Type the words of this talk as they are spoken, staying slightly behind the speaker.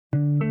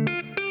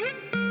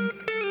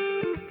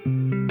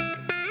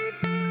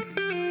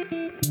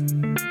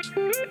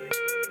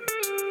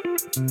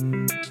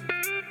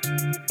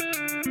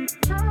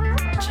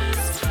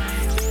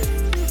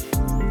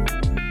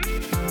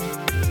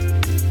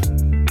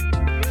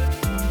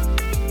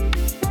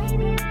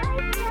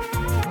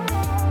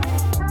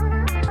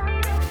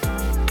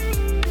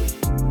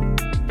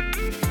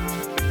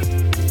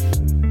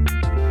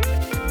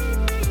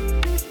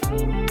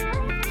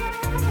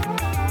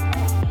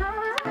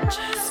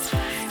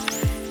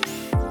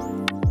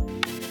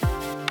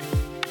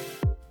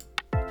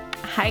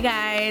Hi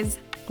guys,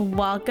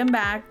 welcome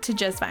back to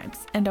Just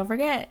Vibes, and don't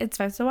forget it's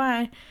Vibes to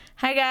Why.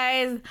 Hi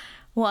guys,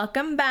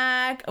 welcome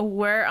back.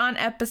 We're on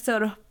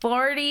episode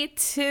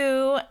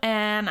 42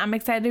 and I'm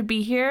excited to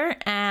be here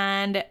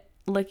and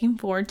looking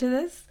forward to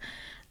this.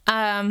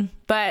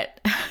 But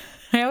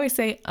I always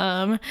say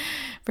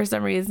for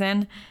some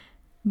reason.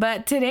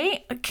 But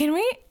today, can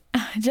we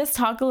just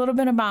talk a little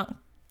bit about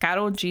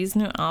Karol G's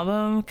new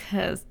album?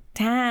 Cause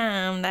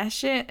damn, that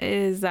shit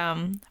is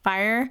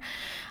fire.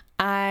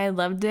 I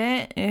loved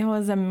it. It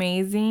was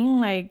amazing.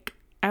 Like,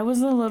 I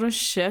was a little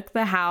shook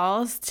the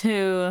house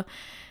to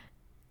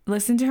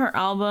listen to her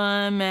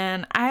album.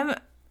 And I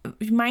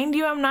kind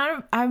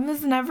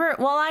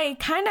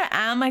of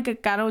am like a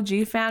Karol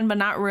G fan, but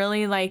not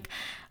really like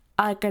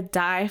a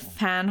die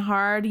fan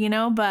hard, you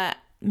know? But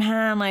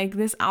man, like,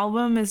 this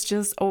album is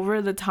just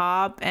over the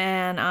top,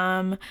 and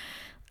I'm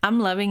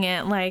loving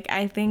it. Like,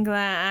 I think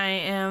that I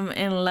am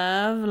in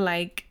love.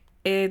 Like,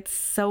 it's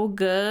so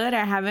good.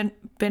 I haven't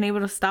been able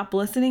to stop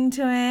listening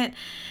to it.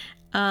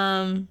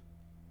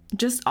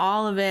 Just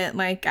all of it.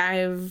 Like,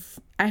 I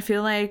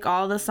feel like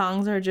all the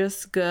songs are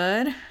just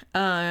good.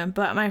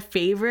 But my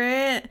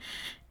favorite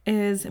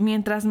is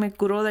Mientras me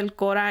curo del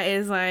cora.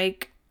 Is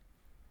like,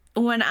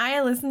 when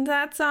I listened to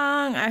that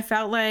song, I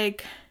felt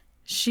like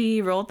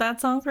she wrote that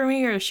song for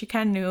me, or she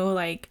kind of knew.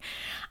 Like,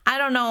 I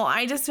don't know.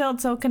 I just felt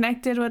so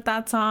connected with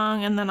that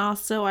song. And then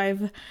also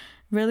I've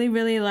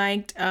really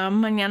liked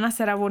Mañana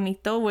Será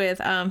Bonito with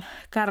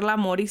Carla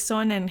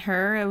Morrison and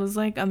her. It was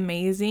like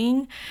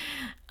amazing.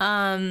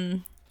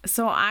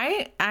 So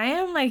I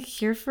am like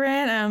here for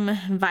it. I'm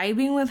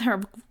vibing with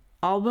her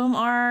album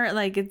art.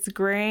 Like, it's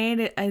great.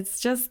 It's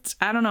just,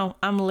 I don't know,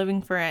 I'm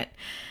living for it.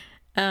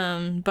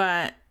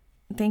 But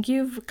thank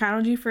you,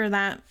 Karol G, for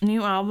that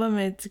new album.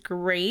 It's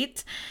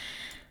great.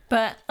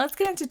 But let's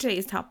get into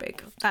today's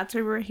topic. That's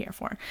what we're here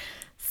for.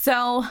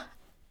 So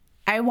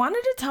I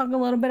wanted to talk a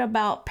little bit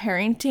about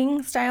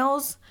parenting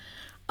styles.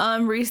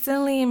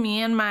 Recently, me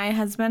and my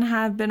husband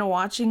have been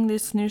watching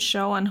this new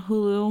show on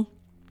Hulu.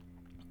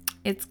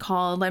 It's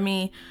called, let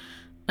me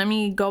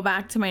go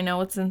back to my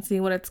notes and see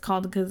what it's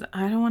called, because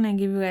I don't want to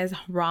give you guys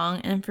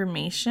wrong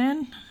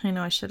information. I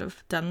know I should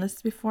have done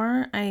this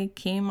before I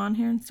came on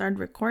here and started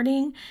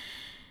recording,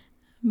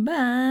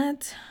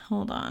 but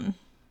hold on.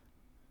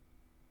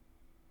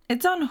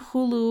 It's on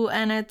Hulu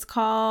and it's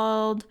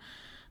called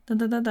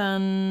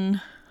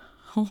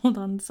hold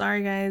on,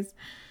 sorry guys.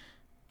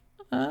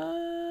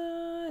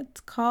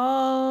 It's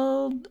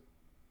called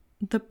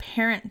The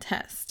Parent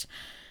Test,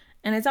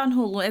 and it's on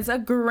Hulu. It's a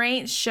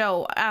great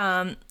show.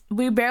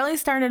 We barely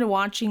started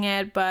watching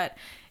it, but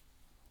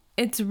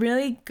it's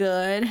really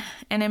good,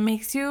 and it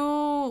makes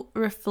you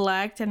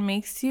reflect and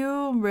makes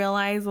you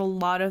realize a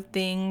lot of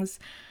things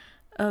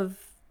of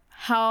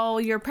how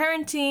you're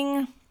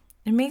parenting.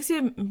 It makes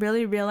you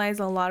really realize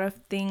a lot of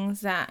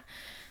things that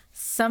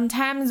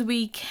sometimes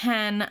we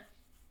can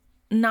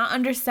not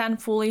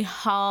understand fully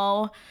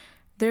how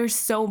they're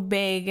so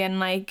big. And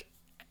like,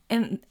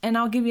 and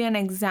I'll give you an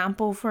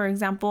example. For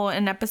example,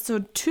 in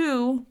episode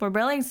 2, we're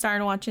barely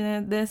started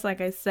watching this,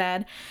 like I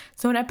said.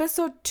 So in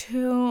episode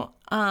 2,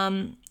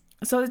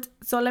 so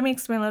let me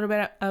explain a little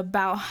bit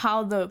about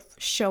how the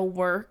show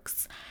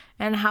works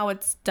and how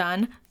it's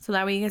done, so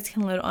that way you guys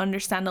can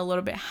understand a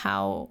little bit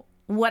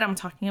what I'm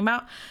talking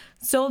about.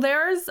 So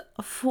there's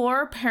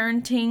 4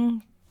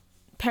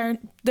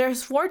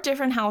 there's 4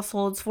 different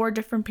households, 4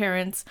 different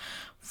parents,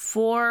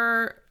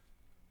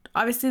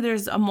 obviously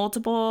there's a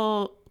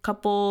multiple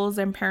couples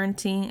and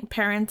parents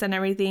and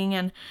everything.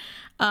 And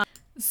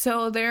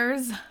so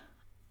there's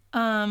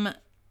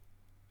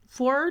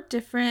 4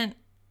 different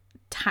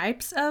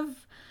types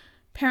of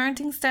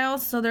parenting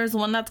styles. So there's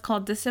one that's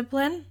called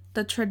discipline,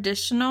 the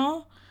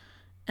traditional,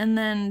 and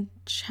then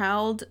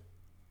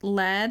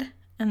child-led,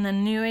 and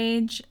then new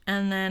age,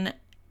 and then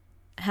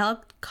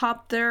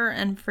helicopter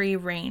and free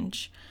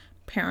range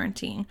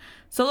parenting.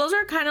 So those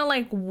are kind of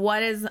like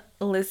what is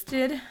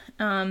listed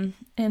in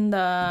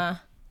the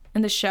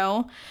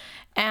show,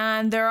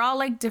 and they're all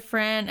like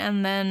different.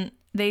 And then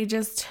they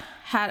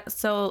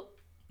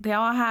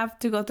all have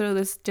to go through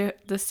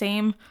the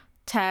same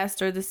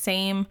test or the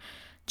same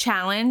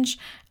challenge,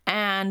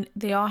 and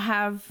they all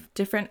have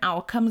different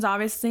outcomes,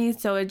 obviously.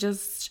 So it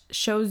just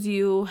shows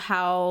you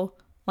how,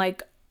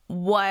 like,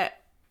 what,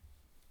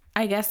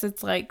 I guess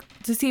it's like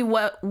to see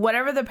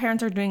whatever the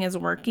parents are doing is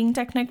working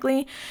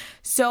technically.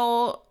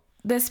 So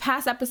this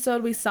past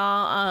episode we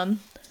saw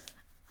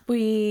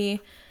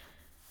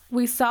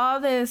we saw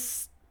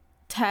this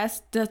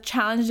test. The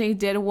challenge they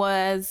did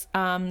was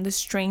the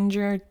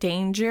stranger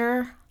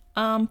danger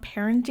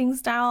parenting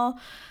style.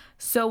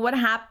 So what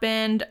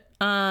happened,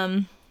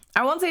 I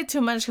won't say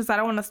too much because I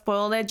don't want to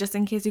spoil it, just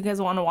in case you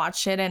guys want to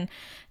watch it. And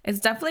it's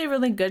definitely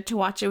really good to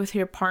watch it with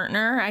your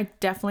partner. I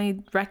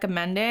definitely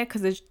recommend it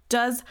because it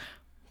does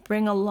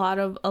bring a lot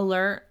of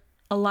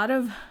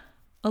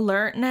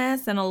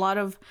alertness and a lot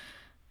of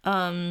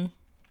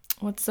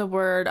what's the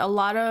word? A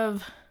lot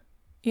of,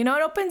 it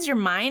opens your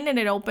mind, and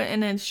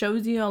it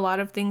shows you a lot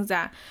of things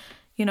that,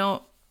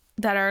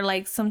 that are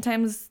like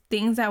sometimes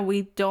things that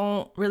we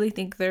don't really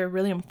think they're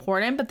really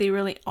important, but they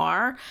really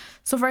are.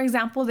 So for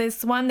example,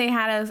 this one, they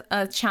had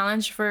a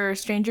challenge for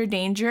stranger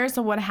danger.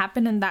 So what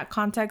happened in that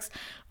context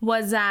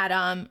was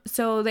that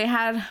so they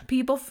had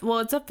people, well,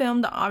 it's a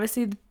film that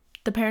obviously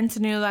the parents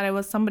knew that it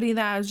was somebody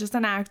that was just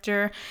an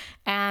actor,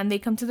 and they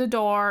come to the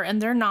door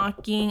and they're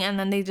knocking, and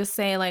then they just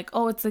say like,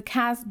 oh, it's the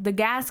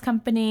gas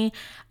company,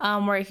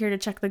 we're here to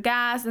check the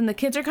gas. And the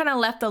kids are kind of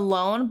left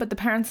alone, but the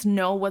parents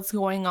know what's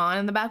going on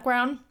in the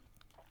background.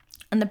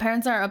 And the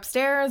parents are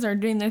upstairs or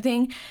doing their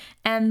thing,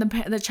 and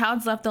the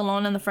child's left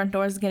alone, and the front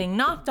door is getting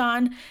knocked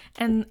on.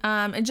 And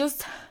it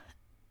just,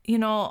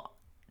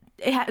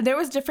 there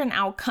was different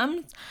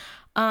outcomes.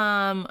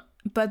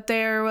 But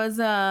there was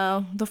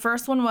the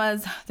first one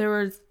was there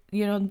was,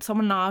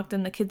 someone knocked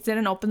and the kids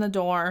didn't open the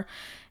door,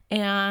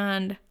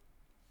 and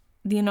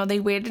they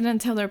waited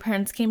until their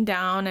parents came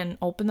down and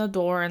opened the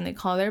door, and they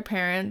called their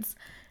parents.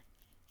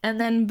 And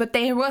then, but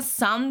there was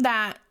some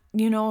that,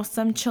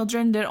 some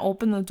children didn't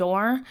open the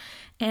door,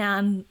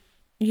 and,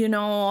 it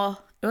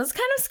was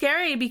kind of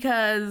scary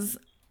because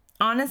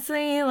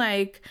honestly,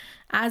 like,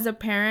 as a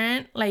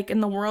parent, like,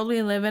 in the world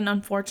we live in,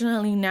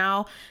 unfortunately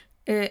now,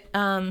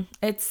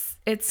 it's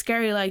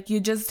scary. Like, you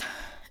just,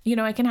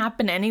 it can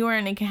happen anywhere,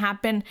 and it can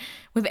happen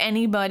with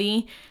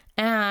anybody.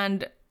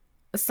 And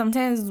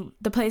sometimes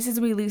the places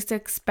we least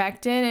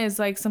expect it is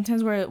like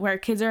sometimes where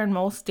kids are in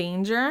most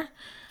danger.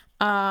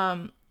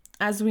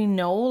 As we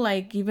know,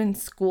 like, even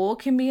school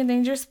can be a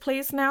dangerous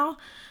place now.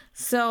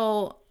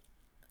 So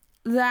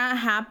that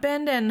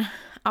happened, and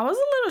I was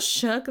a little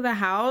shook the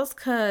house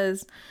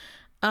because,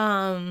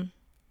 I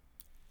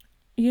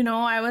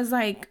was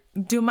like,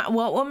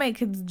 what will my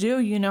kids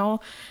do,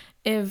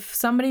 if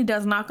somebody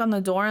does knock on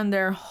the door and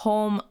they're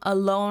home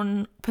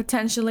alone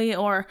potentially,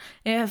 or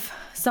if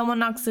someone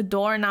knocks the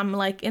door and I'm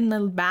like in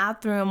the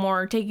bathroom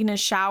or taking a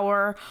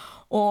shower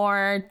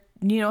or,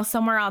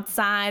 somewhere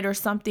outside or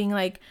something,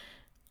 like,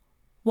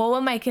 what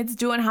will my kids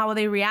do and how will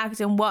they react,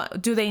 and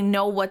what do they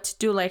know what to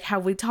do? Like,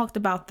 have we talked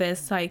about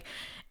this? Like,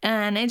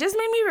 and it just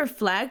made me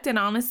reflect, and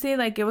honestly,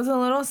 like, it was a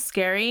little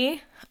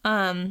scary,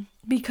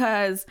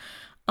 because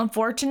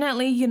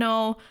unfortunately,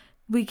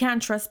 we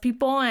can't trust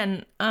people,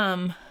 and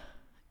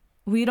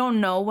we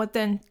don't know what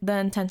the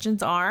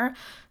intentions are.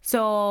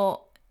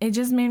 So it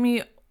just made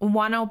me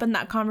want to open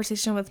that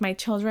conversation with my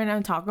children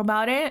and talk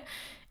about it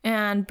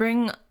and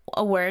bring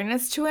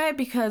awareness to it,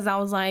 because I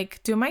was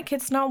like, do my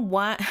kids know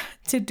what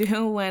to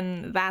do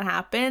when that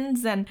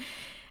happens? And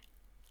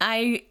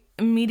I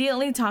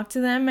immediately talked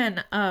to them,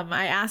 and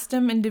I asked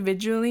them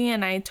individually,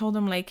 and I told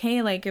them like,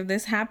 hey, like, if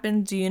this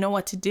happens, do you know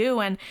what to do?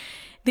 And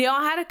they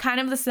all had a kind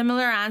of the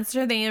similar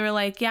answer. They were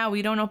like, yeah,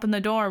 we don't open the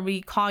door,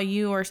 we call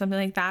you, or something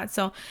like that.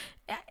 So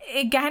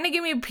it kind of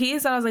gave me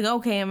peace. I was like,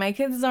 okay, my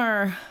kids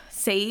are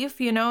safe,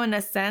 in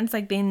a sense,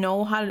 like, they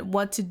know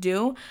what to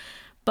do.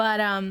 But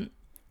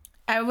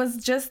it was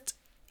just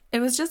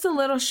a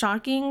little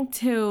shocking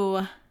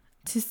to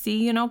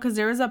see, because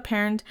there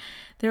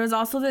was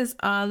also this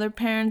other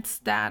parents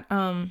that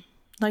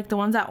like the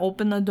ones that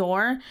opened the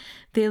door,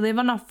 they live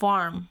on a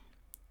farm.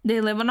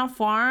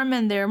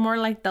 And they're more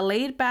like the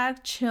laid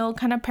back, chill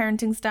kind of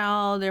parenting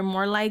style. They're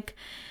more like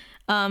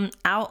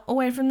out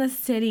away from the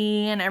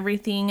city and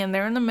everything, and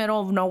they're in the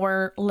middle of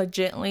nowhere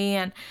legitly.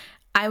 And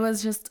I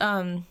was just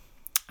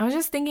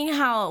thinking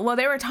how, well,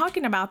 they were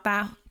talking about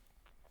that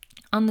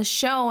on the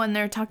show, and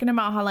they're talking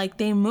about how, like,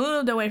 they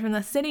moved away from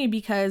the city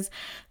because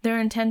their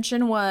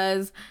intention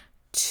was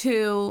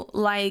to,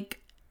 like,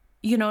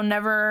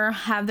 never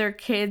have their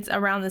kids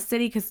around the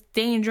city because it's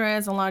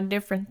dangerous, a lot of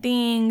different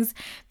things.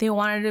 They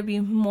wanted to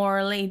be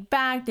more laid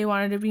back. They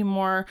wanted to be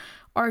more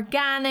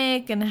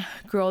organic and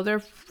grow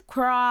their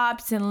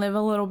crops and live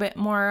a little bit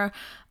more,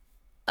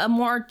 a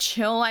more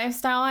chill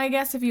lifestyle, I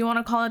guess, if you want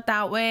to call it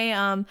that way.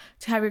 To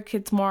have your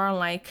kids more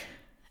like,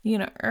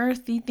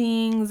 earthy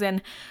things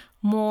and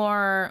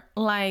more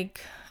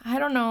like, I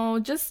don't know,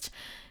 just,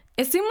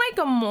 it seemed like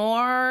a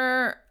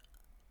more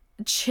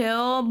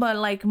chill, but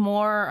like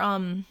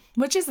more,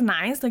 which is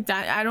nice, like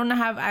that. I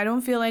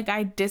don't feel like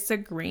I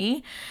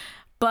disagree,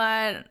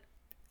 but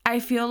I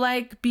feel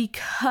like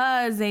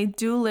because they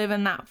do live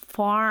in that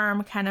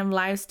farm kind of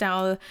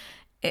lifestyle,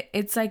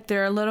 it's like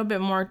they're a little bit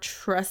more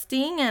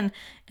trusting, and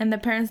the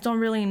parents don't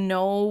really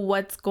know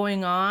what's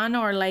going on,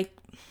 or like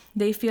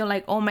they feel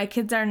like, oh, my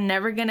kids are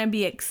never gonna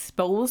be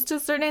exposed to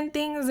certain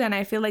things. And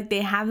I feel like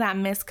they have that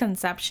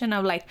misconception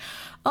of like,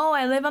 oh,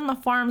 I live on the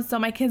farm, so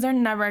my kids are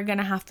never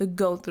gonna have to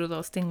go through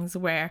those things,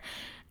 where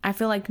I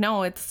feel like,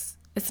 no, it's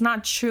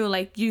not true.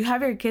 Like, you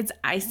have your kids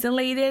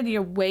isolated,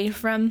 you're away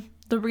from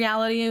the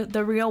reality,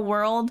 the real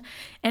world,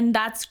 and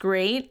that's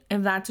great.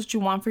 If that's what you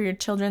want for your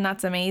children,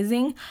 that's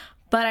amazing.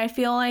 But I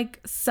feel like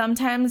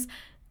sometimes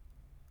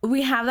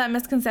we have that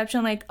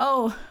misconception, like,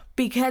 oh,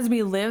 because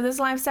we live this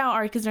lifestyle,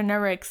 our kids are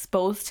never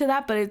exposed to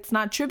that. But it's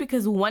not true,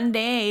 because one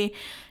day,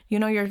 you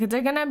know, your kids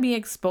are gonna be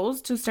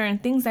exposed to certain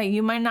things that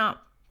you might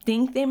not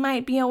think they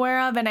might be aware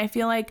of. And I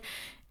feel like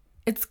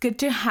it's good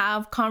to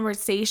have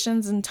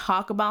conversations and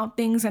talk about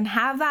things and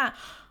have that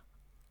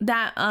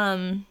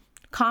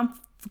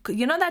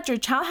you know, that your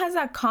child has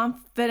that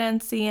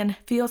confidence and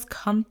feels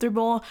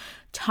comfortable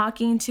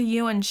talking to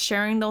you and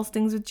sharing those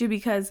things with you.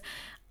 Because,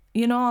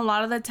 you know, a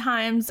lot of the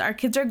times our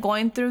kids are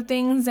going through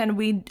things and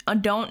we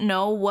don't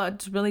know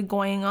what's really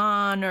going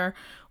on, or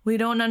we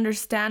don't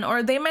understand,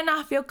 or they might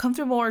not feel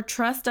comfortable or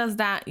trust us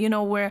that, you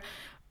know, we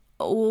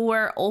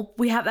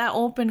have that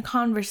open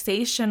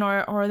conversation,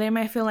 or they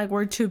might feel like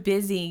we're too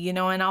busy, you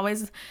know. And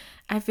always,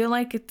 I feel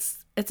like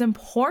it's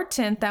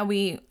important that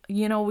we,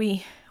 you know,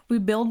 we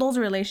build those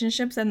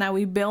relationships, and that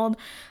we build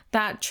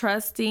that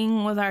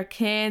trusting with our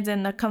kids,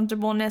 and the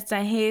comfortableness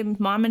that, hey,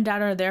 mom and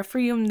dad are there for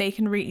you, and they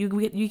can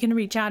you can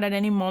reach out at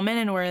any moment,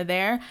 and we're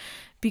there.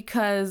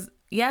 Because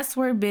yes,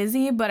 we're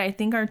busy, but I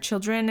think our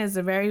children is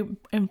very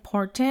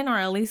important, or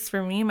at least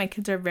for me, my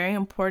kids are very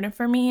important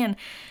for me. And,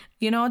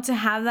 you know, to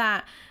have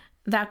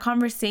that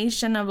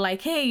conversation of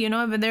like, hey, you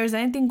know, if there's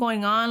anything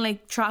going on,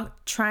 like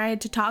try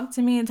to talk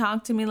to me,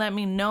 let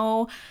me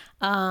know.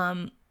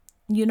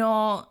 You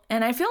know,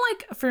 and I feel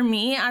like for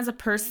me as a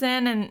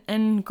person,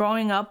 and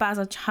growing up as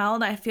a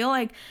child, I feel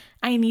like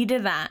I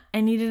needed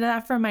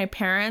that from my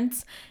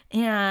parents.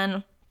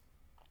 And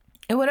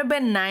it would have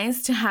been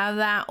nice to have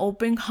that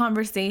open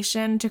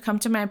conversation, to come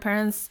to my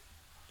parents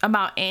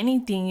about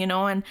anything, you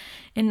know, and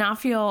not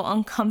feel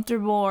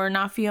uncomfortable, or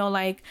not feel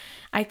like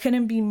I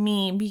couldn't be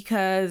me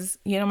because,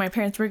 you know, my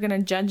parents were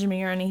gonna judge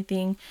me or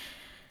anything.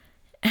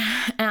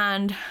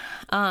 And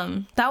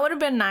that would have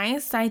been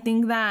nice. I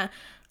think that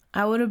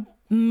I wouldn't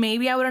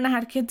have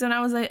had kids when I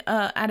was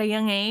at a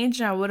young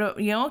age. I would have,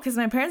 you know, because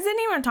my parents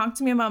didn't even talk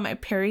to me about my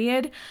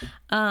period.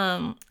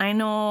 I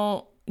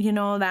know, you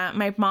know, that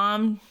my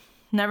mom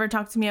never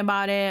talked to me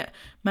about it.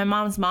 My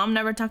mom's mom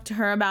never talked to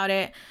her about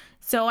it.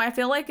 So I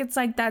feel like it's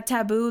like that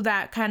taboo,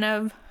 that kind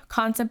of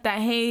concept that,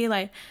 hey,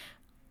 like,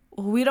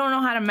 we don't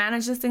know how to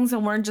manage this thing, so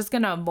we're just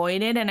gonna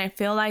avoid it. And I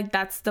feel like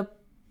that's the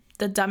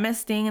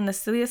dumbest thing and the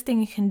silliest thing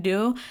you can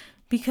do,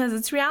 because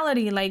it's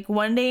reality. Like,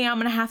 one day I'm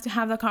gonna have to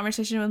have the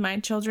conversation with my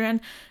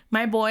children,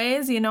 my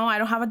boys. You know, I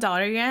don't have a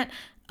daughter yet,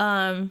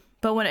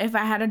 but if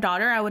I had a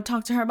daughter, I would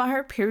talk to her about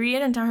her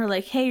period and tell her,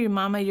 like, hey,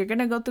 mama, you're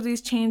gonna go through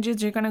these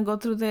changes, you're gonna go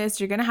through this,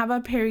 you're gonna have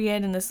a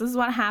period, and this is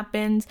what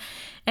happens.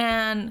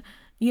 And,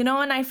 you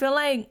know, and I feel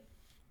like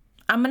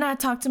I'm gonna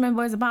talk to my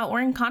boys about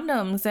wearing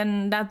condoms,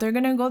 and that they're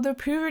gonna go through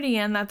puberty,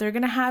 and that they're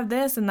gonna have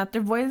this, and that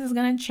their voice is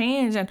gonna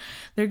change, and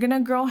they're gonna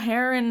grow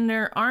hair in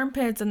their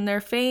armpits and their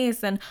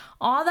face, and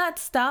all that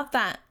stuff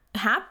that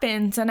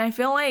happens. And I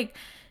feel like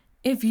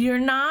if you're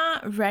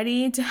not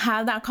ready to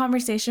have that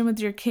conversation with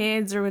your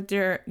kids, or with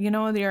your, you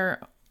know,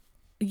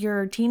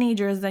 your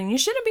teenagers, then you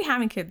shouldn't be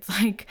having kids.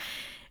 Like,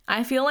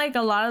 I feel like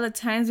a lot of the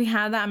times we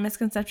have that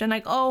misconception,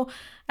 like, oh,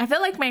 I feel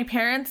like my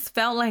parents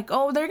felt like,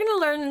 oh, they're gonna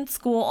learn in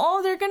school,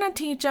 oh, they're gonna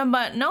teach them.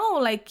 But no,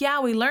 like,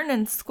 yeah, we learn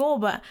in school,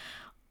 but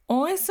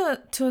only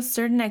to a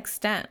certain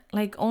extent.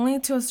 Like, only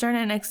to a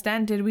certain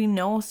extent did we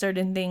know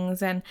certain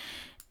things. And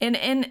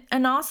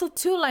also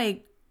too,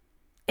 like,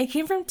 it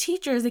came from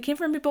teachers, it came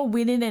from people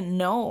we didn't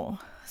know.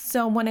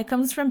 So when it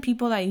comes from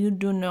people that you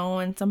do know,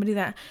 and somebody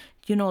that,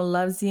 you know,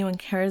 loves you and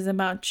cares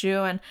about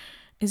you, and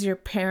is your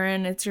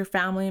parent, it's your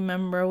family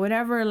member,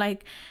 whatever,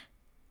 like,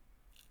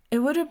 it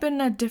would have been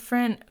a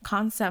different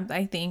concept,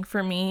 I think,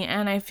 for me.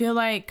 And I feel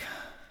like,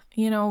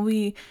 you know,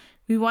 we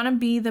want to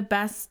be the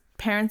best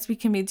parents we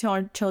can be to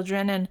our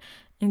children,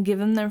 and give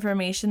them the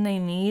information they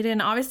need.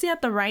 And obviously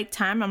at the right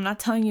time. I'm not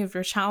telling you if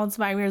your child's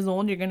 5 years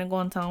old, you're going to go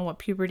and tell them what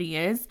puberty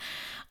is.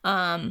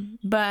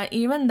 But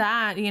even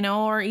that, you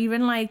know, or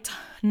even like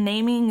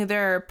naming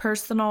their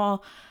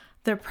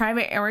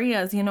private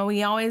areas. You know,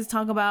 we always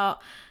talk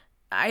about,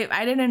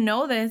 I didn't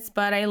know this,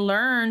 but I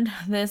learned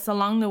this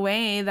along the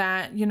way,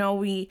 that, you know,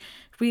 we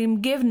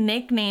give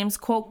nicknames,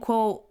 quote,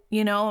 quote,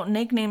 you know,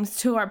 nicknames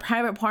to our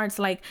private parts.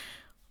 Like,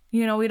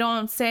 you know, we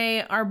don't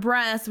say our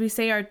breasts, we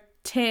say our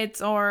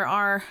tits, or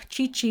our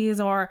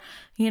chichis, or,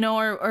 you know,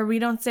 or we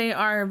don't say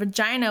our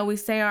vagina, we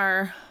say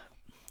our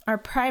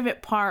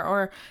private part.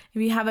 Or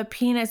if you have a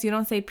penis, you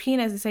don't say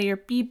penis, you say your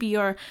pee-pee,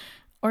 or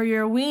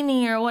your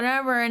weenie, or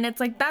whatever. And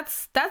it's like,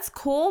 that's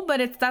cool,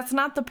 but that's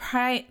not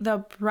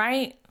the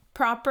right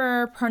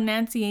proper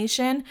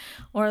pronunciation,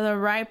 or the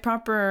right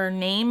proper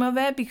name of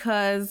it.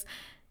 Because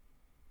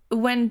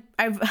when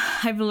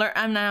I've learned,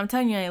 I'm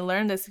telling you, I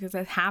learned this because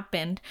it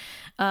happened.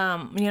 You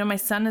know, my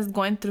son is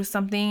going through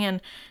something,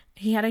 and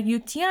he had a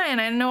UTI, and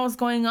I didn't know what was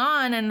going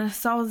on. And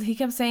so he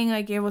kept saying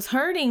like it was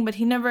hurting, but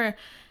he never,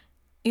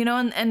 you know,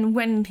 and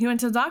when he went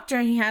to the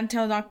doctor, he had to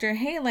tell the doctor,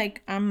 hey,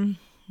 like, I'm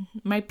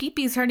my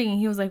pee-pee's hurting. And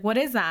he was like, what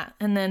is that?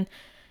 And then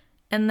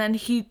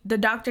the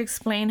doctor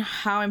explained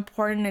how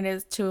important it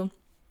is to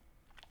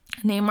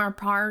name our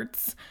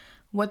parts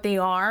what they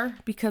are,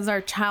 because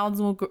our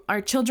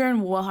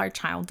children will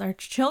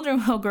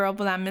grow up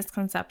with that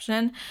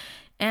misconception.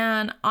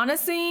 And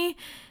honestly,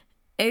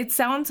 I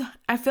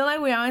feel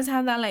like we always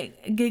have that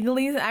like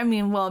giggly,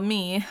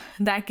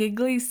 that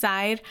giggly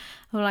side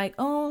of like,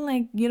 oh,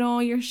 like, you know,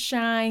 you're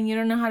shy, you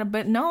don't know how to,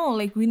 but no,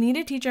 like we need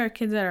to teach our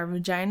kids that our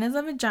vagina is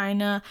a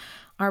vagina,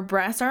 our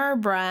breasts are our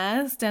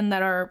breast, and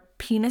that our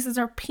penis is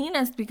our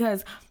penis,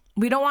 because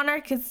we don't want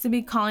our kids to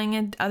be calling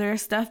it other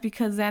stuff,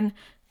 because then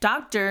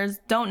doctors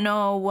don't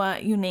know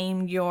what you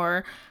named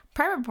your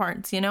private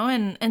parts, you know,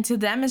 and to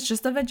them it's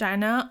just a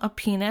vagina, a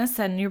penis,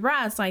 and your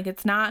breast. Like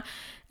it's not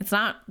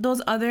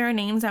those other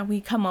names that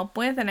we come up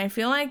with. And I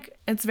feel like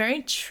it's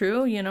very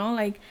true, you know,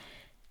 like,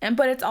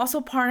 but it's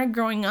also part of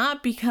growing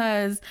up,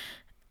 because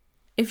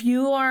if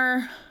you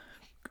are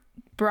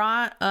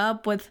brought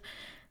up with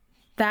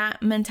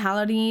that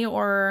mentality,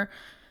 or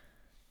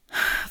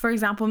for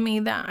example me,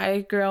 that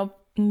I grew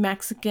up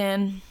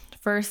Mexican,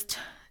 first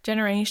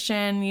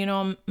generation, you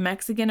know,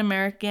 Mexican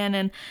American,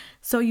 and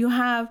so you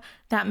have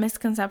that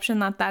misconception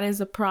that that is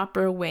a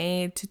proper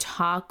way to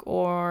talk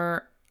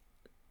or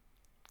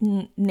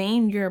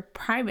name your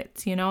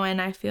privates, you know.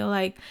 And I feel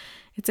like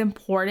it's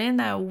important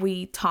that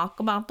we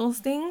talk about those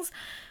things,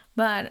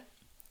 but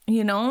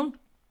you know,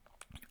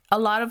 a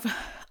lot of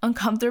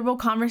uncomfortable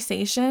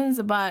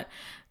conversations, but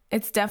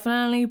it's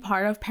definitely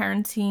part of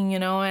parenting, you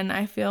know. And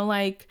I feel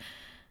like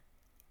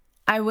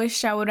I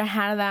wish I would have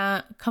had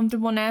that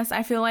comfortableness.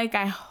 I feel like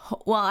I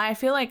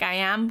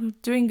am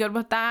doing good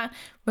with that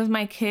with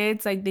my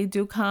kids. Like they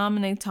do come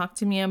and they talk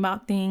to me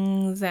about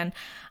things and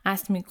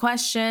ask me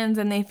questions,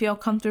 and they feel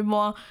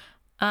comfortable.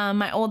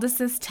 My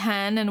oldest is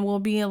 10 and will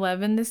be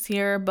 11 this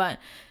year. But,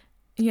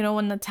 you know,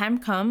 when the time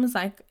comes,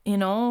 like, you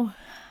know,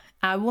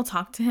 I will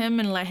talk to him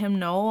and let him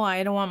know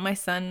I don't want my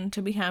son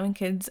to be having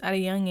kids at a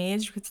young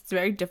age, because it's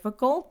very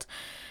difficult.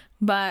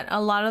 But a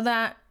lot of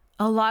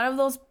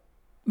those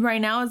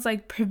right now is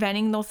like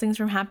preventing those things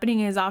from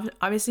happening is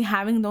obviously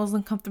having those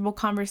uncomfortable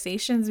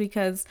conversations,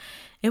 because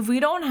if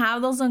we don't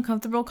have those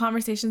uncomfortable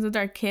conversations with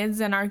our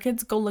kids, and our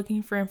kids go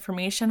looking for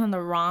information on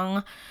the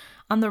wrong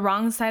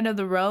side of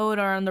the road,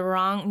 or on the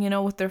wrong, you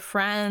know, with their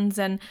friends.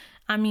 And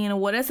I mean,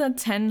 what is a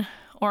 10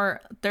 or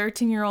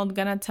 13-year-old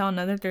gonna tell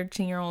another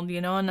 13-year-old,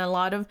 you know? And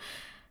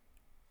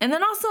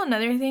then also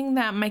another thing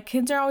that my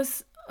kids are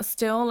always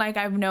still, like,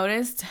 I've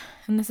noticed,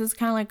 and this is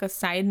kind of like a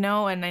side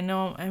note, and I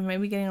know I might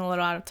be getting a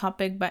little out of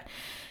topic, but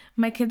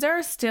my kids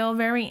are still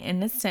very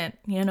innocent,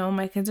 you know.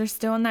 My kids are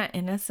still in that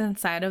innocent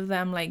side of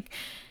them. Like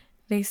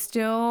they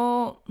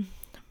still,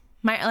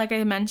 like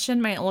I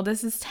mentioned, my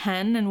oldest is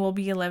 10 and will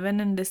be 11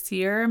 in this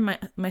year.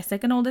 My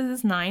second oldest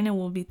is 9 and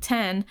will be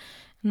 10,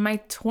 and my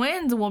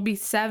twins will be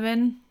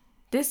 7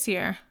 this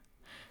year.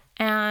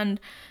 And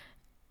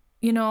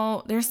you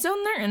know, they're still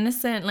in their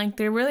innocent, like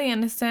they're really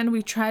innocent.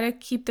 We try to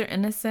keep their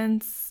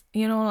innocence,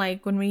 you know,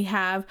 like when we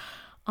have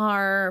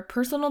our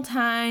personal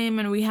time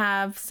and we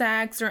have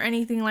sex or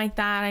anything like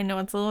that. I know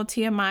it's a little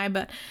TMI,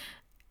 but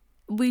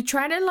we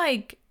try to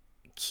like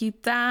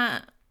keep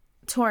that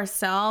to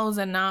ourselves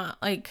and not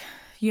like,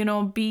 you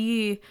know,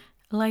 be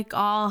like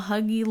all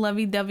huggy,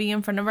 lovey-dovey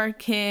in front of our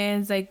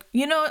kids, like,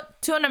 you know,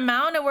 to an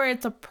amount where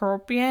it's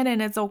appropriate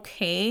and it's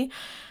okay.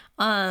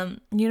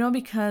 You know,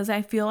 because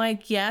I feel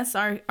like, yes,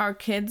 our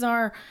kids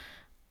are,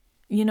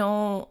 you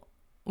know,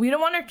 we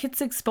don't want our kids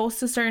exposed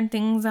to certain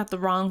things at the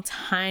wrong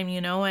time, you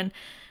know. And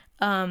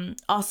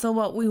also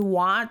what we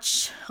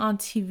watch on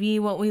TV,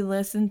 what we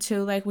listen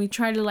to, like we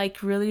try to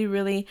like really,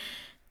 really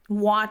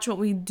watch what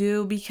we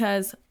do,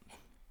 because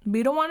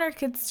we don't want our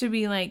kids to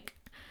be like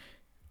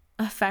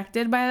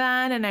affected by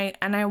that.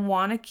 And I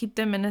want to keep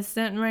them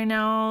innocent right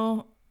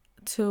now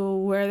to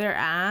where they're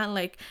at,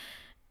 like.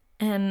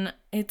 And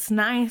it's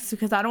nice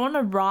because I don't want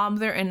to rob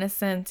their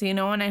innocence, you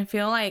know. And I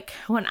feel like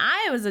when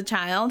I was a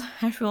child,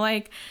 I feel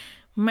like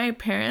my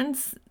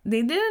parents,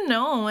 they didn't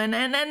know. And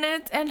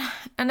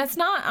it's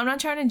not, I'm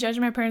not trying to judge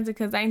my parents,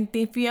 because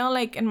they feel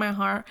like in my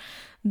heart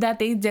that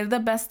they did the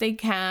best they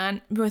can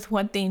with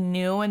what they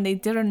knew, and they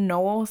didn't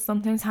know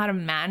sometimes how to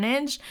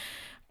manage.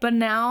 But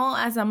now,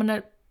 as I'm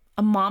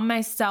a mom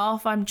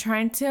myself, I'm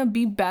trying to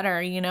be better,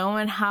 you know,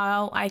 and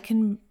how I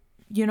can,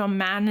 you know,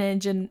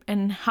 manage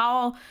and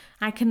how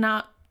I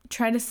cannot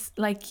try to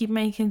like keep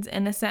my kids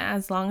innocent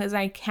as long as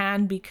I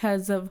can,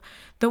 because of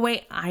the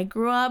way I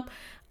grew up.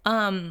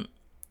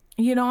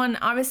 You know, and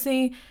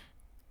obviously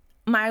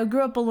I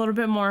grew up a little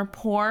bit more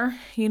poor,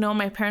 you know.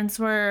 My parents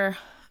were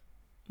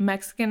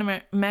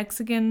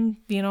Mexican,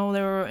 you know, they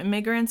were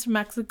immigrants from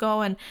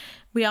Mexico, and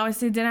we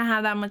obviously didn't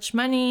have that much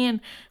money, and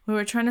we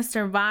were trying to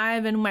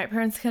survive, and my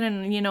parents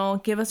couldn't, you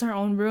know, give us our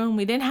own room.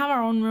 We didn't have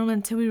our own room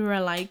until we were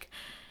like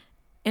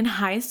in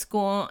high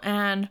school,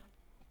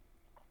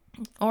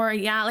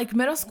 like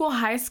middle school,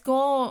 high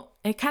school,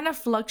 it kind of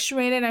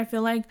fluctuated. I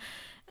feel like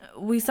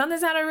we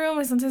sometimes had a room,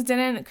 we sometimes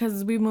didn't,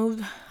 because we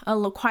moved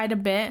quite a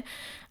bit.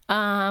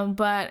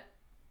 But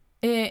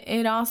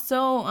it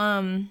also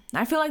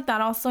I feel like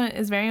that also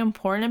is very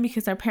important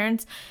because our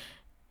parents,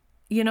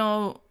 you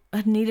know,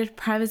 needed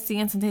privacy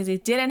and sometimes they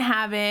didn't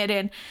have it,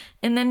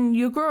 and then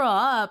you grow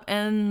up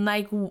and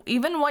like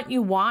even what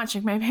you watch,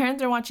 like my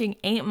parents are watching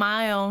 8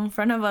 Mile in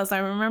front of us. I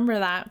remember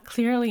that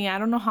clearly. I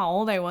don't know how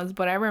old I was,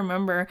 but I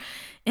remember.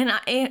 And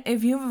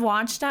if you've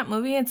watched that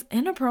movie, it's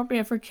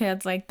inappropriate for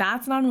kids. Like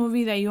that's not a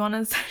movie that you want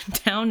to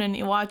sit down and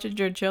you watch with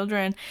your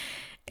children.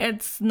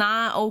 It's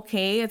not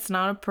okay, it's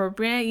not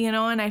appropriate, you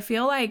know. And I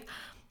feel like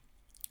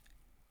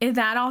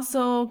that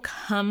also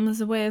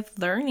comes with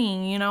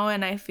learning, you know.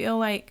 And I feel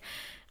like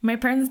my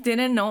parents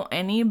didn't know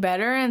any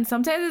better, and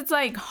sometimes it's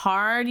like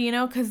hard, you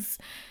know, because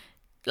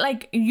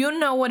like you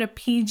know what a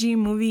PG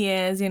movie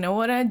is, you know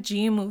what a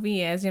G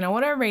movie is, you know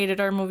what a rated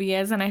R movie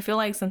is. And I feel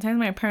like sometimes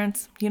my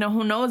parents, you know,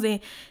 who knows,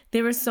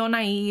 they were so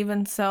naive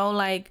and so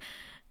like,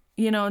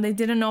 you know, they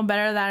didn't know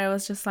better, that it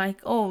was just like,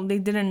 oh, they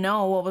didn't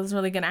know what was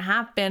really gonna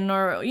happen,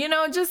 or you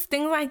know, just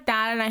things like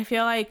that. And I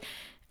feel like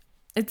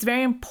it's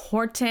very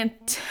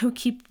important to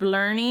keep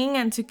learning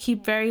and to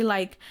keep very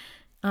like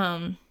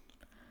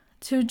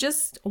to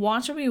just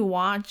watch what we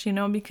watch, you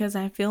know, because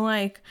I feel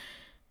like,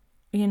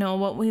 you know,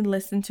 what we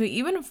listen to,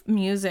 even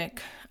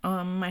music.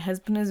 My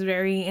husband is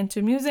very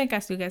into music,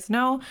 as you guys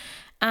know.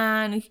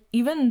 And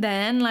even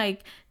then,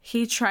 like,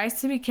 he tries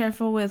to be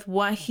careful with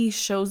what he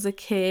shows the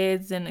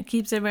kids and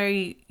keeps it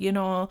very, you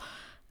know,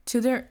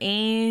 to their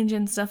age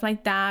and stuff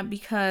like that.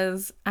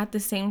 Because at the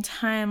same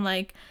time,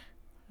 like,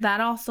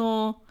 that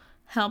also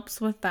helps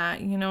with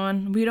that, you know,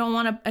 and we don't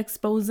want to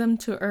expose them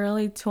too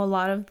early to a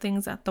lot of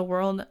things that the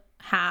world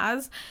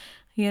has,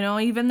 you know,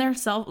 even their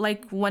self,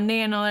 like one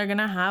day I know they're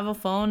gonna have a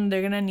phone,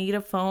 they're gonna need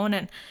a phone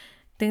and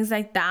things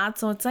like that.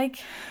 So it's like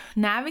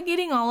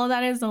navigating all of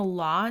that is a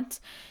lot,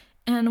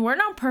 and we're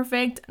not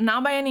perfect,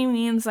 not by any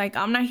means. Like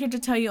I'm not here to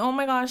tell you, oh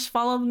my gosh,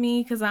 follow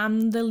me because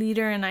I'm the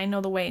leader and I know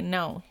the way.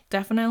 No,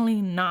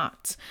 definitely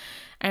not.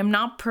 I'm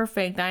not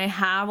perfect. I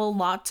have a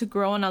lot to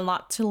grow and a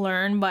lot to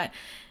learn, but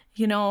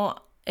you know,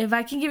 if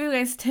I can give you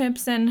guys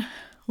tips and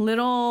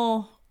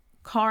little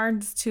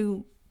cards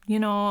to, you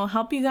know,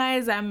 help you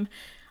guys, I'm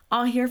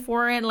all here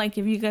for it. Like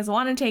if you guys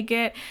want to take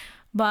it,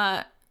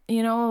 but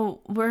you know,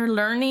 we're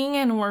learning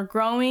and we're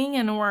growing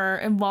and we're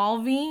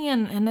evolving,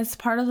 and it's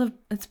part of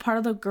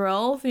the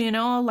growth, you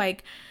know.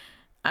 Like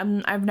I'm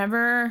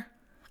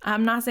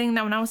not saying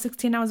that when I was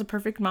 16 I was a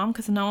perfect mom,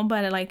 because no,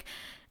 but like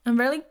I'm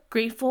really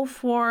grateful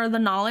for the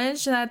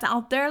knowledge that's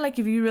out there. Like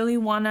if you really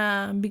want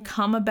to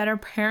become a better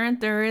parent,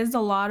 there is a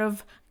lot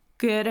of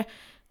good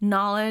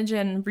knowledge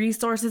and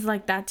resources,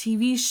 like that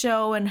TV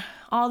show and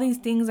all these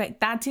things. Like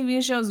that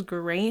TV show is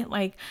great.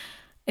 Like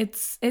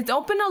it's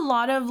opened a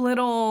lot of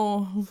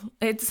little,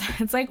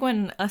 it's like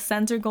when a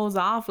sensor goes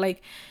off,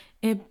 like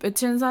it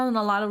turns on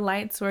a lot of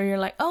lights where you're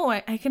like, oh,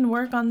 I can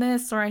work on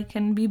this, or I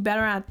can be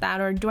better at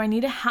that, or do I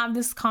need to have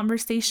this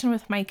conversation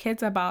with my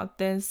kids about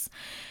this?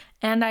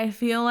 And I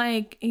feel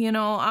like, you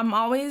know, I'm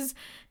always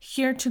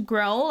here to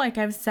grow, like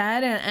I've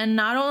said, and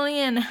not only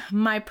in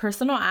my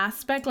personal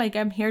aspect, like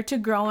I'm here to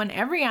grow in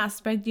every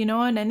aspect, you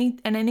know, in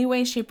any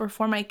way, shape, or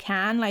form I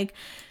can. Like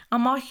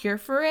I'm all here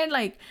for it.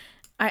 Like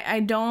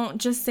I don't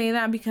just say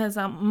that because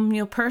you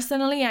know,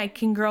 personally I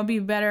can grow, be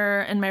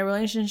better in my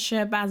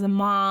relationship as a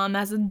mom,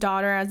 as a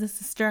daughter, as a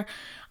sister.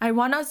 I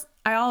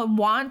all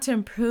want to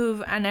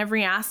improve on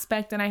every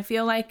aspect, and I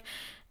feel like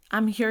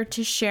I'm here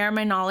to share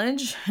my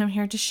knowledge. I'm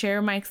here to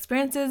share my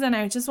experiences, and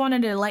I just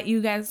wanted to let you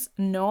guys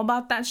know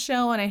about that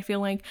show. And I feel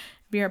like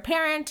if you're a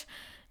parent,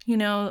 you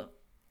know,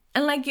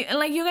 and like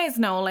you guys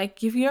know,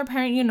 like if you're a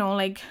parent, you know,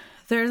 like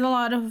there's a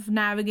lot of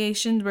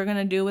navigations we're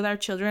gonna do with our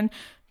children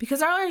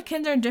because all our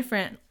kids are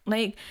different.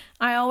 Like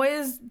I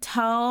always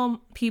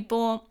tell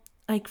people,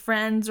 like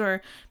friends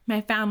or my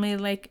family,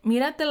 like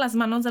mírate las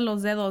manos de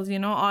los dedos, you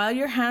know, all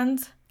your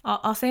hands.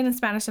 I'll say it in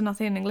Spanish and I'll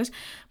say it in English,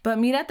 but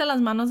mírate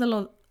las manos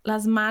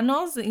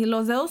y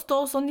los dedos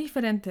todos son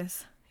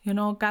diferentes. You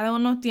know, cada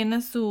uno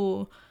tiene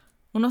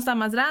uno está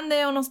más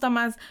grande, uno está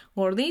más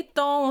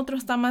gordito, otro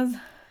está más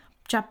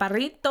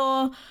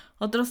chaparrito,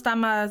 otro está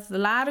más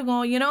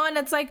largo, you know. And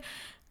it's like,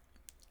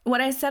 what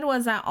I said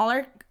was that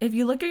if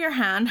you look at your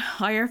hand,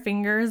 all your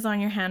fingers on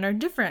your hand are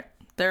different.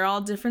 They're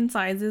all different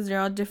sizes, they're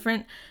all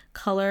different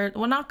colors.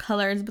 Well, not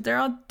colors, but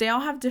they all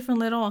have different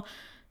little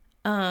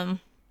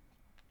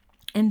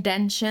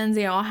indentions.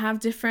 They all have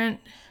different,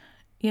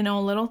 you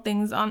know, little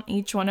things on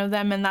each one of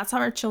them. And that's how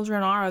our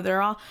children are.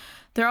 They're all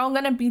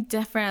gonna be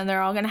different.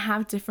 They're all gonna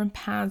have different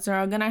paths. They're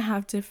all gonna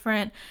have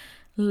different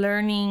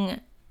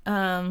learning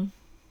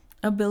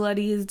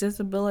abilities,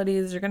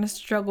 disabilities. They're gonna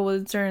struggle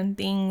with certain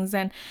things.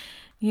 And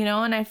you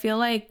know, and I feel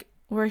like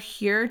we're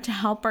here to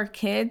help our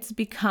kids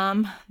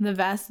become the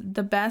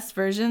best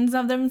versions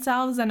of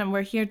themselves, and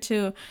we're here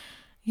to,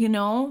 you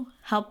know,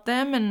 help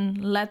them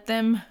and let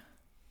them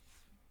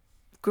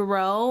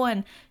grow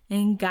and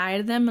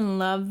guide them and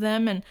love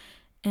them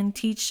and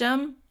teach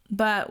them.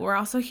 But we're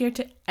also here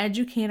to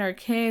educate our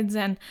kids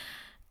and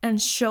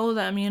show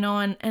them, you know,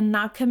 and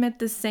not commit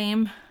the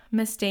same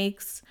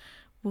mistakes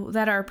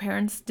that our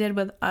parents did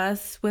with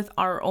us, with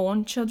our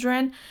own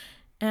children.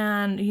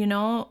 And, you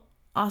know,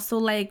 also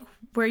like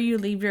where you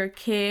leave your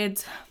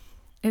kids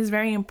is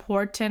very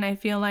important. I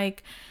feel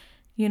like,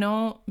 you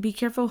know, be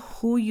careful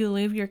who you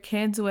leave your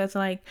kids with.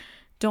 Like,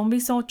 don't be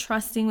so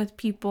trusting with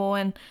people.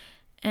 And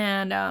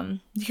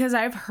because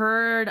I've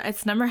heard,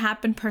 it's never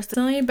happened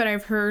personally, but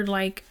I've heard,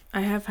 like,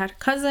 I have had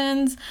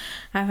cousins,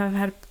 I have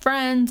had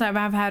friends, I've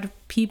had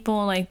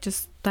people like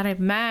just that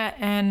I've met,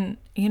 and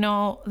you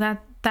know,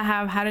 that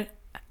have had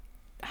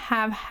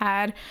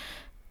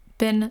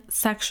been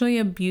sexually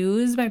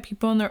abused by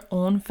people in their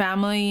own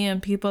family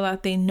and people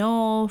that they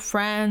know,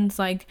 friends,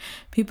 like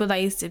people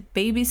that used to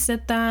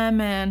babysit them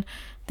and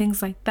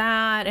things like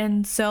that.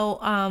 And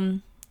so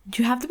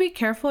you have to be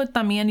careful with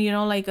también, you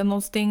know, like in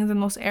those things, in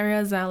those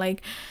areas that,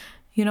 like,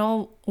 you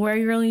know, where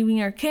you're leaving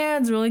your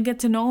kids, really get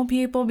to know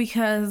people,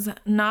 because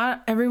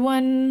not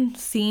everyone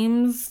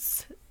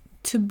seems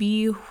to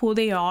be who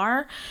they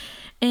are.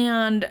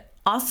 And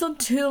also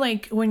too,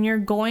 like when you're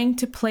going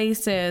to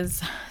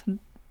places,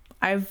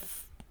 I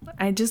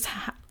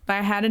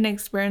had an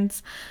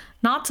experience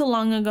not too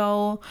long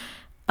ago,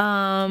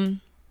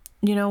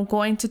 you know,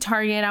 going to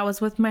Target. I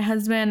was with my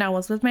husband, I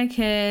was with my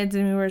kids,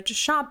 and we were just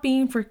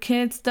shopping for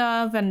kids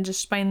stuff and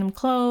just buying them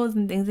clothes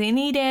and things they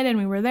needed, and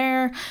we were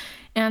there.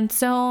 And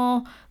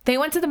so they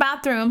went to the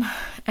bathroom,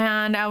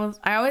 and I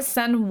always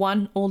send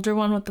one older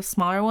one with the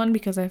smaller one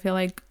because I feel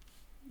like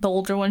the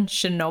older one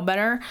should know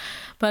better.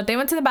 But they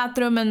went to the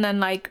bathroom, and then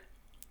like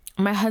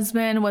my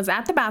husband was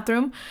at the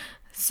bathroom,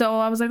 so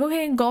I was like,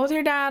 okay, go with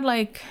your dad.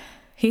 Like,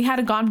 he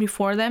had gone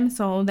before them,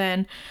 so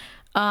then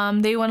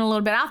they went a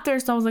little bit after.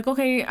 So I was like,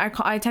 okay, I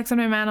texted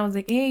my man, I was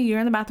like, hey, you're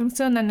in the bathroom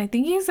still? And then I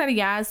think he said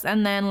yes.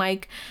 And then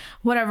like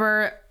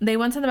whatever, they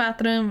went to the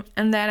bathroom,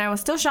 and then I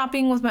was still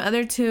shopping with my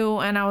other two,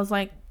 and I was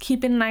like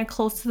keeping an eye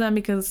close to them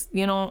because,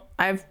 you know,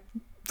 I've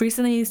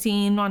recently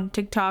seen on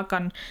TikTok,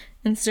 on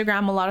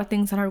Instagram, a lot of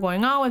things that are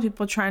going on with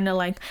people trying to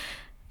like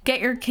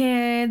get your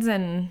kids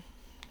and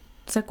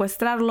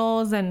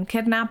secuestrarlos and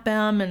kidnap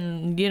them,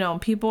 and you know,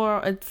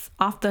 it's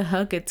off the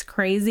hook, it's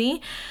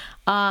crazy.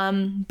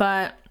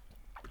 But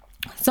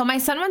so my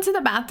son went to the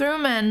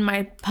bathroom, and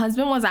my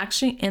husband was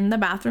actually in the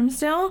bathroom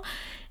still,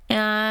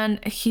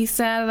 and he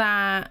said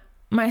that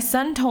my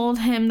son told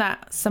him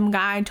that some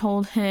guy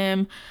told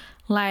him,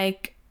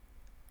 like,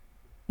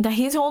 that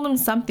he told him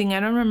something. I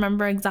don't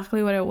remember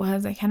exactly what it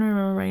was, I can't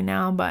remember right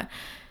now, but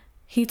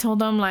he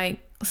told him like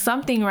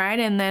something, right?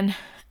 And then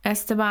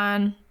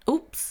Esteban,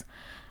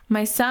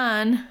 my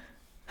son,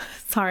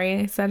 sorry,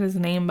 I said his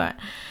name, but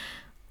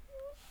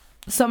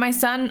so my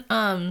son,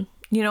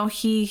 you know,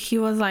 he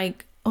was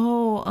like,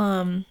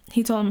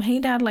 he told him, hey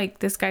dad, like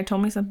this guy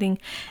told me something.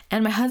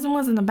 And my husband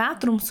was in the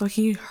bathroom, so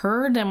he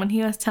heard him when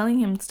he was telling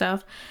him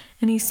stuff,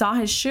 and he saw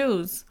his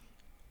shoes.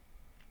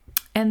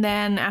 And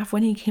then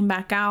when he came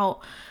back out,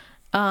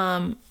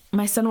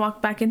 my son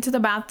walked back into the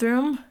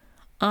bathroom,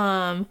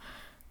 and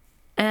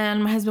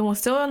my husband was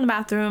still in the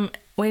bathroom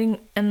waiting.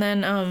 And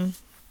then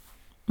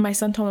my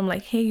son told him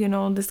like, hey, you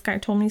know, this guy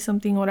told me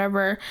something,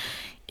 whatever.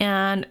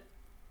 And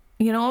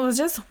you know, it was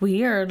just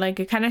weird. Like,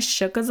 it kind of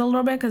shook us a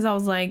little bit, because I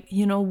was like,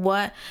 you know,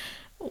 what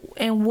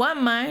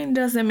mind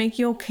does it make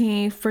you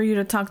okay for you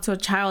to talk to a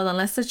child,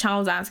 unless the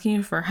child's asking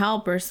you for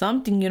help or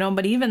something, you know?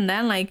 But even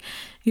then, like,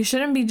 you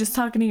shouldn't be just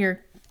talking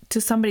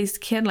to somebody's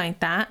kid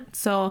like that.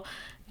 So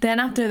then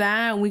after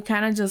that, we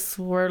kind of just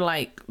were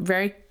like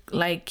very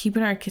like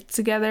keeping our kids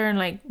together, and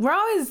like we're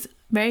always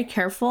very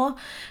careful,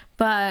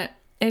 but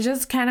it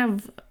just kind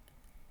of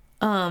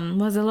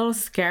was a little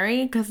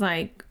scary, because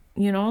like,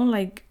 you know,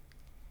 like,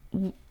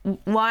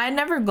 well, I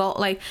never go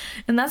like,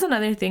 and that's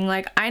another thing,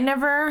 like I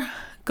never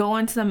go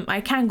into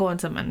I can't go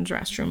into the men's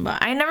restroom,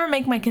 but I never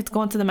make my kids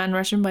go into the men's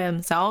restroom by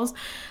themselves.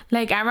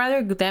 Like, I'd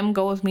rather them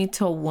go with me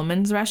to a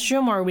woman's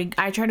restroom, or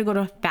I try to go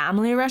to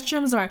family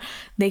restrooms where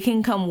they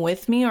can come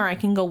with me, or I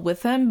can go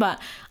with them,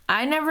 but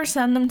I never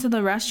send them to the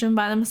restroom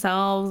by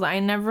themselves.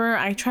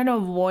 I try to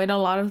avoid a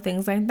lot of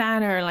things like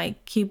that, or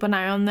like keep an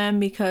eye on them,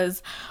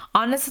 because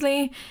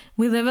honestly,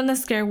 we live in the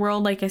scary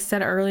world, like I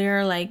said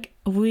earlier. Like,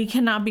 we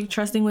cannot be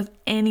trusting with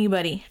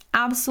anybody,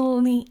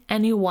 absolutely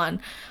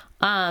anyone.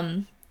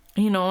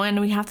 You know, and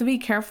we have to be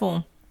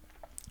careful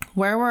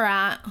where we're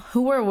at,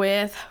 who we're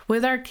with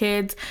our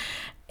kids.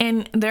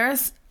 And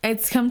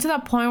it's come to the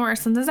point where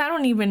sometimes I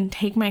don't even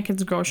take my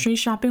kids grocery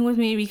shopping with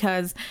me,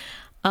 because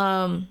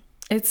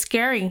it's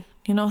scary.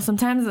 You know,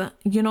 sometimes,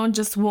 you know,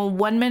 just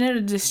 1 minute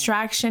of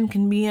distraction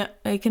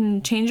it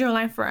can change your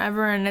life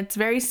forever, and it's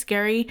very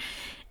scary,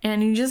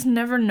 and you just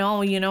never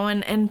know, you know,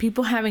 and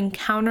people have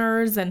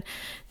encounters and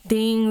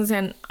things,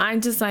 and I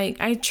just like,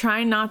 I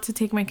try not to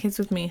take my kids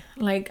with me.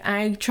 Like,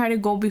 I try to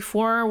go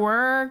before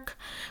work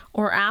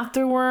or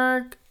after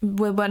work,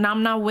 but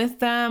I'm not with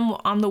them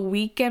on the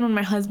weekend when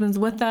my husband's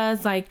with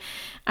us. Like,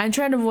 I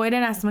try to avoid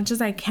it as much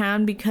as I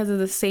can, because of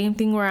the same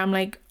thing where I'm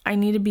like, I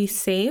need to be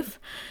safe,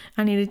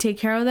 I need to take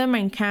care of them,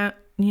 I can't,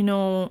 you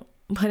know,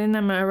 putting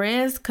them at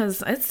risk,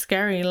 because it's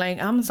scary.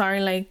 Like, I'm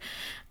sorry, like,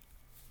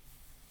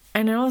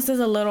 I know this is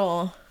a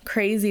little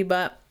crazy,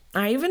 but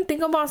I even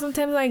think about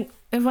sometimes, like,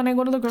 if when I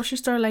go to the grocery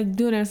store, like,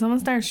 dude, if someone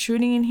starts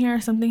shooting in here,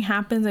 something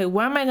happens, like,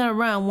 where am I gonna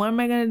run? What am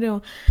I gonna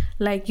do?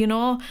 Like, you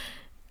know,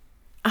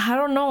 I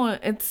don't know.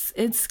 It's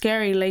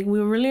scary. Like, we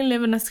really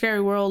live in a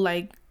scary world.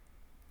 Like,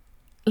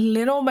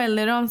 little by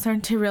little, I'm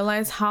starting to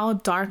realize how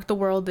dark the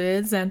world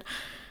is, and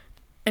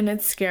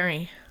it's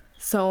scary.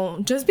 So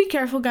just be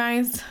careful,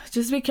 guys.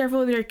 Just be careful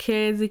with your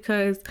kids,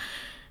 because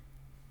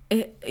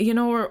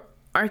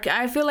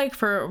I feel like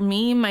for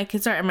me, my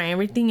kids are my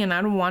everything, and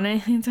I don't want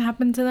anything to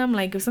happen to them.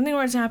 Like, if something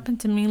were to happen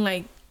to me,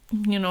 like,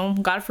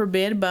 God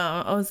forbid, but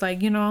I was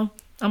like, I'm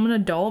an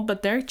adult,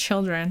 but they're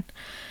children.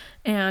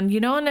 And,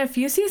 and if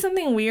you see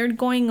something weird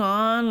going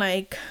on,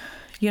 like,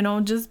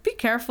 just be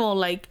careful.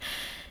 Like,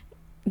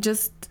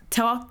 just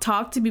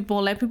talk to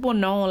people, let people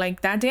know.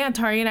 Like, that day at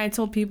Target, I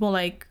told people,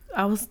 like,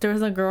 there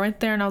was a girl right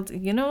there, and I was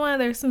like, you know what,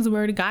 there's this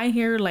weird guy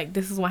here, like,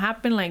 this is what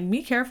happened. Like,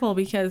 be careful,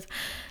 because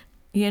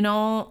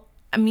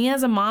me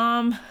as a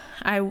mom,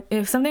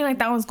 if something like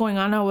that was going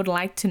on, I would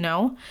like to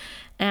know.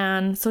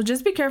 And so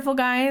just be careful,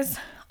 guys.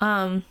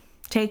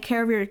 Take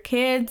care of your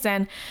kids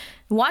and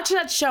watch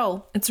that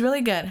show. It's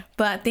really good.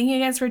 But thank you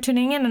guys for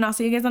tuning in, and I'll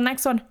see you guys on the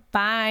next one.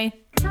 Bye.